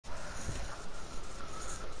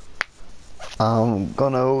I'm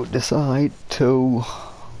gonna decide to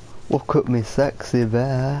look at me sexy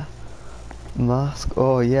bear mask.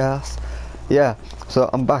 Oh yes, yeah. So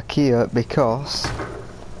I'm back here because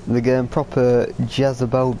the game proper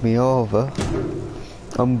Jezebelled me over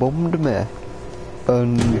and bummed me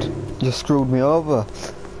and just screwed me over.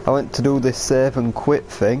 I went to do this save and quit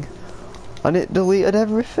thing and it deleted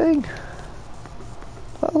everything.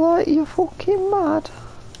 I'm like, you fucking mad.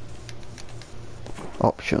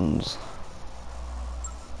 Options.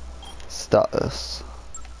 Status.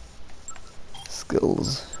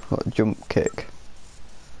 Skills. What, jump kick.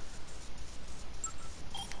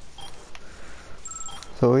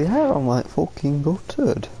 So yeah, I'm like fucking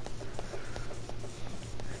gutted.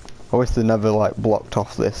 I wish they never like blocked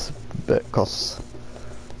off this bit because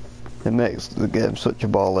it makes the game such a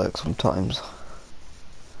ball ache sometimes.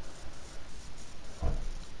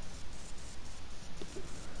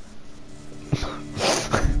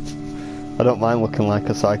 I don't mind looking like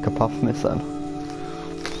a psychopath, miss then.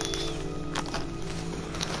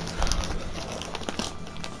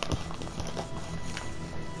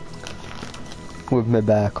 With my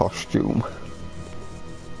bear costume.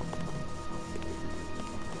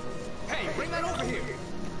 Hey, bring that over here.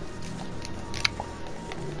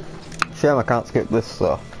 Shame I can't skip this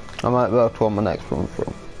though. I might be able to on my next run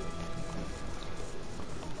through.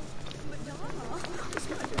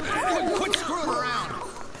 Quit screwing around.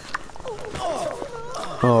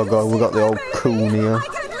 Oh god, we got the old coon here. I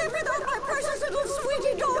can't live without my precious little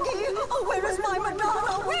sweetie doggy. Oh, where is my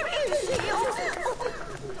Madonna? Where is she? Oh.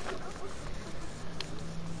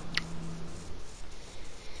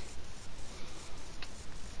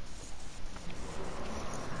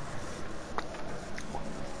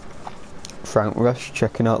 Frank Rush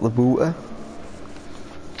checking out the booty.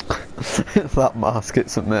 It's that mask,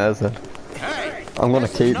 it's amazing. Hey, I'm gonna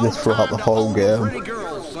keep no this throughout time the to whole own game. Pretty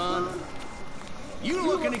girls, son. You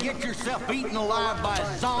looking to get yourself eaten alive by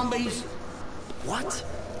zombies? What?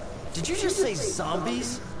 Did you just say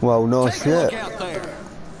zombies? Well, no Take a look shit. out there.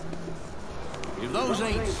 If those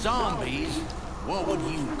ain't zombies, what would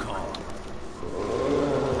you call them?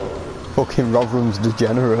 Fucking Rotherham's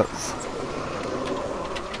degenerates.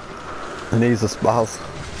 And he's a spaz.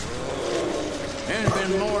 There's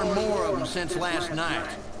been more and more of them since last night.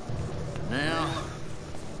 Now,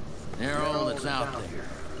 they're all that's out there.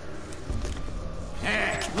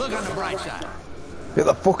 Heck, look on the bright side. Get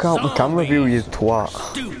the fuck out my camera view, you twat.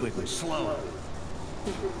 Stupid and slow.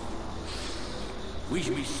 We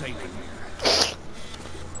should be safe in here.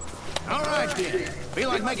 All right then. Feel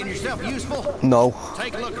like making yourself useful? No.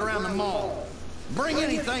 Take a look around the mall. Bring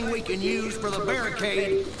anything we can use for the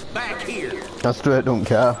barricade back here. I straight don't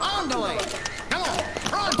care. On the way. Come on.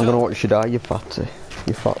 Pronto. I'm gonna watch you die, you fatty.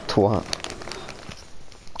 You fat twat.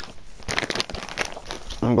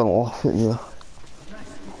 I'm gonna laugh at you.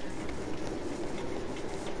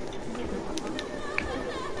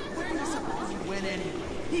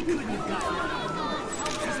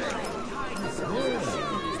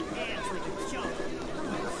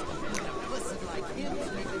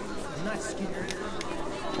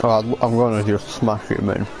 Oh, I'm gonna just smash him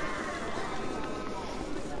in.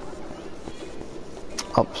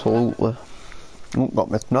 Absolutely. Oh, got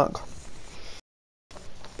my snack.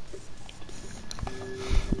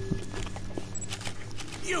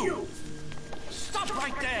 You! Stop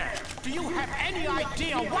right there! Do you have any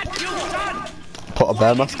idea what you've done? Put a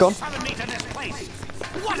bear mask on? Summoned me to this place.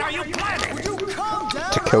 What are you planning? Would you calm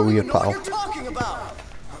down? To kill I you, don't know what pal. you're talking about.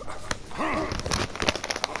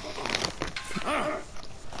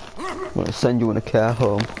 I'm gonna send you in a care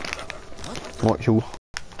home. Watch you.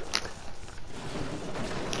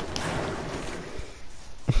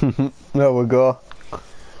 There we go.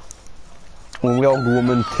 When the old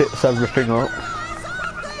woman tits everything up.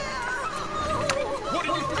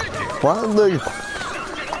 Why aren't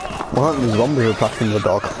the zombies attacking the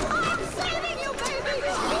dog?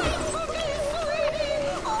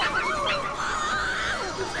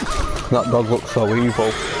 That dog looks so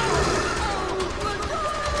evil.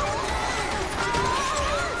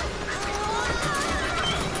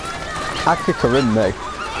 I kick her in, mate.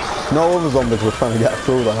 No other zombies were trying to get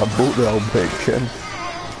through there. I boot the old bitch in.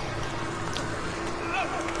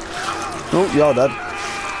 Oh, you're dead.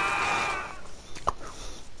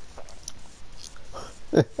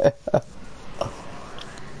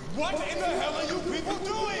 What in the hell are you people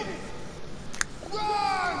doing?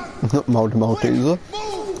 Run! Moldy Malteser.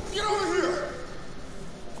 Move! Get over here!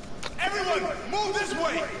 Everyone, move this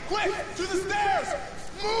way! Quick! To the stairs!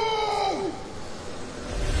 Move!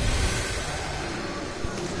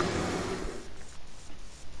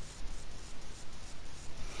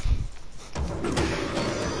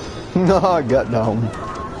 No, get down.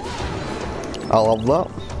 I'll have that.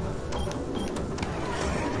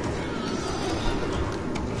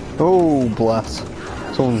 Oh, bless.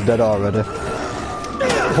 Someone's dead already.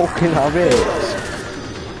 Fucking have it.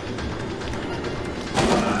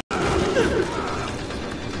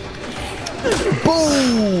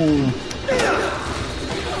 Boom!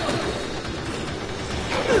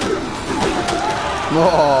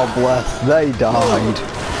 Oh, bless. They died.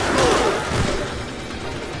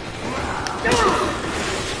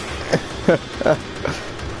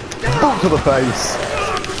 Boom to the face.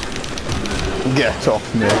 Get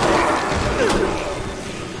off me.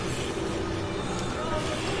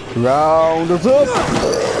 Round us up.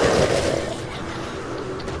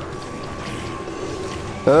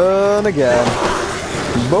 And again.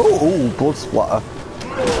 Ooh, blood splatter.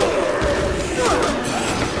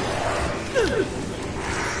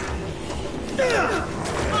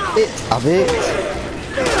 Have it.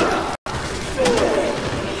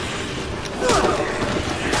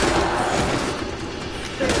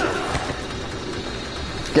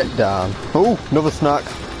 Get down. Oh, another snack.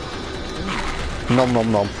 Nom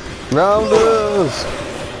nom nom. Rounders!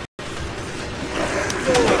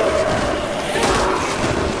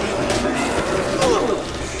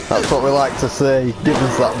 That's what we like to see. Give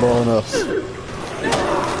us that bonus.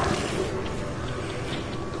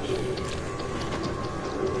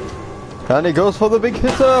 And he goes for the big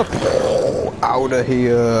hitter. Oh, out of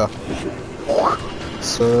here.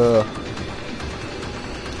 Sir.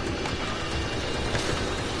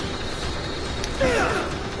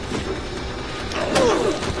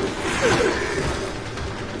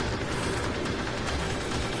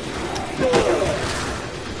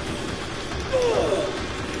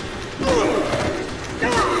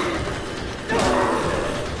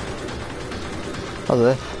 As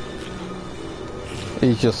if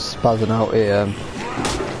he's just spazzing out here.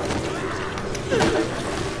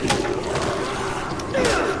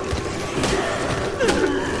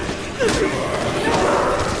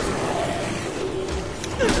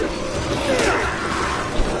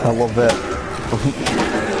 I love it.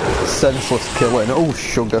 Senseless killing. Oh,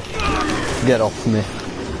 sugar. Get off me.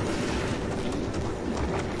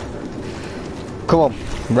 Come on.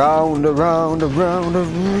 Round, around, around,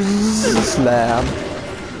 slam.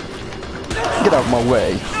 Get out of my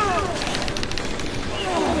way.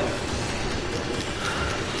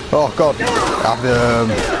 Oh god.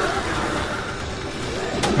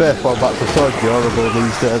 Baseball bats are so durable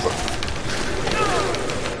these days.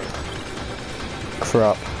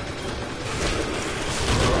 Crap.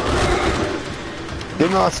 Give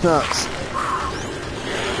me my snacks.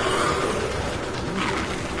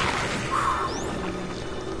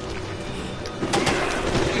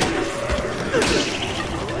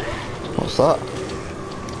 What's that?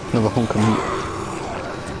 Another hunk of meat.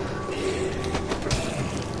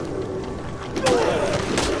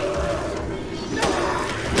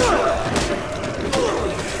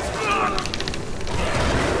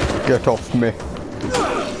 Get off me.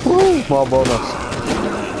 Woo, more bonus.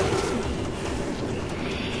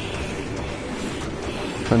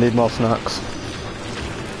 I need more snacks.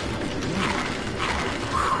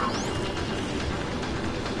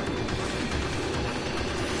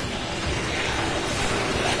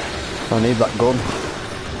 I need that gun.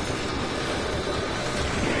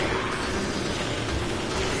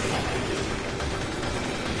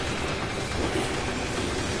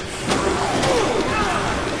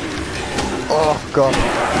 Oh god.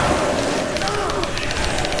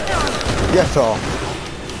 Get off.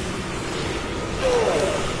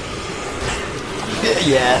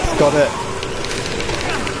 Yes, got it.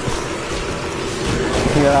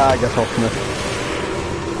 Yeah, get off me.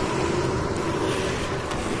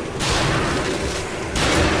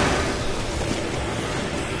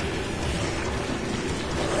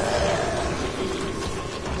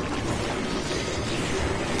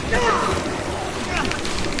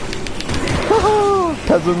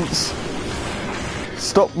 Peasants!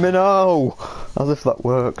 Stop me now! As if that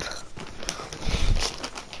worked.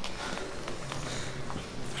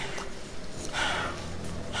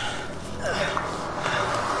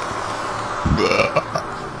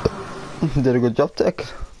 Did a good job, Tech.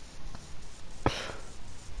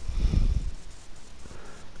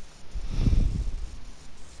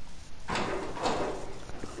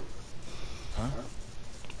 Huh?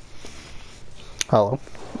 Hello.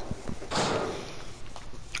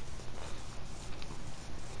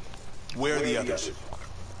 Where are the others?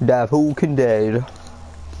 Dave, who can dead?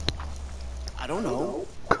 I don't know.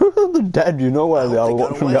 They're dead, you know where they are.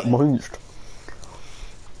 Watch them get munched.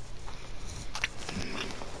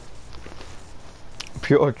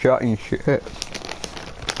 Pure chatting shit.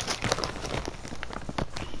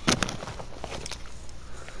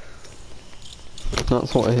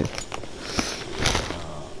 That's what it.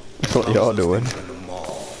 That's what you're doing. In the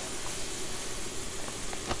mall.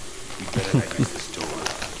 We better not use this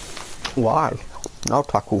door. Why? I'll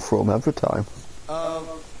tackle from every time.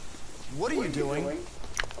 What are you doing?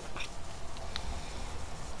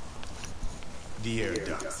 The air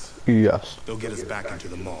ducts. Yes. They'll get us back into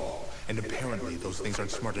the mall. And apparently those things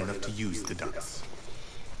aren't smart enough to use the ducts.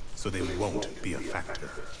 So they won't be a factor.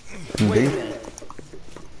 Wait a Indeed. minute.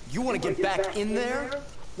 You want to get back in there?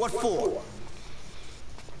 What for?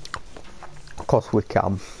 Of course we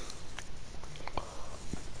can.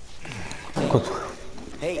 Cause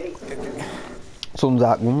Hey, sun's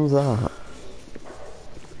out, guns out.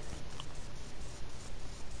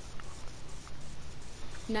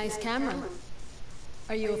 Nice camera.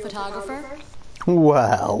 Are you a photographer?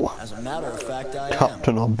 Well, as a matter of fact, I am.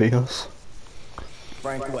 Captain Obvious.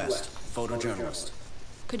 Frank West, photojournalist.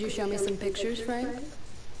 Could you show me some pictures, Frank?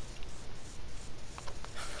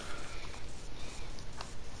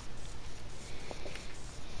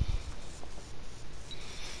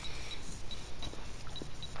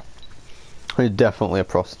 He's definitely a You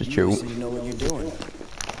prostitute. seem to know what you're doing.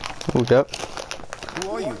 Oh, yep.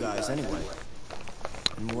 Who are you guys, anyway?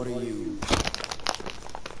 And what are you...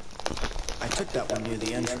 I took that one near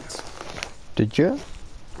the entrance. Did you?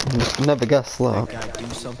 Never guessed that. That guy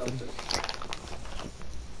do something?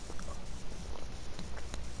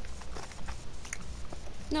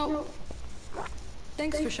 No.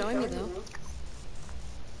 Thanks for showing me, though.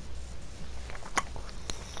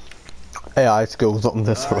 AI skills on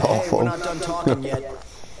this are Hey, awful. we're not done talking yet.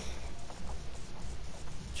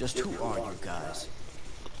 Just who are you guys?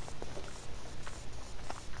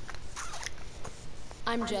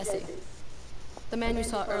 I'm Jesse. The man you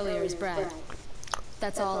saw earlier is Brad.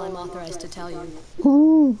 That's all I'm authorized to tell you.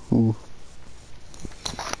 Ooh.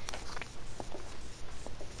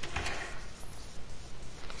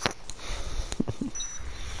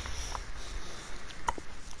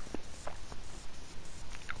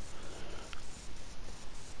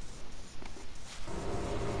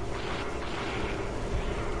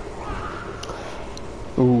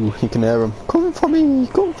 Ooh, you can hear him. Come for me,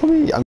 come for me.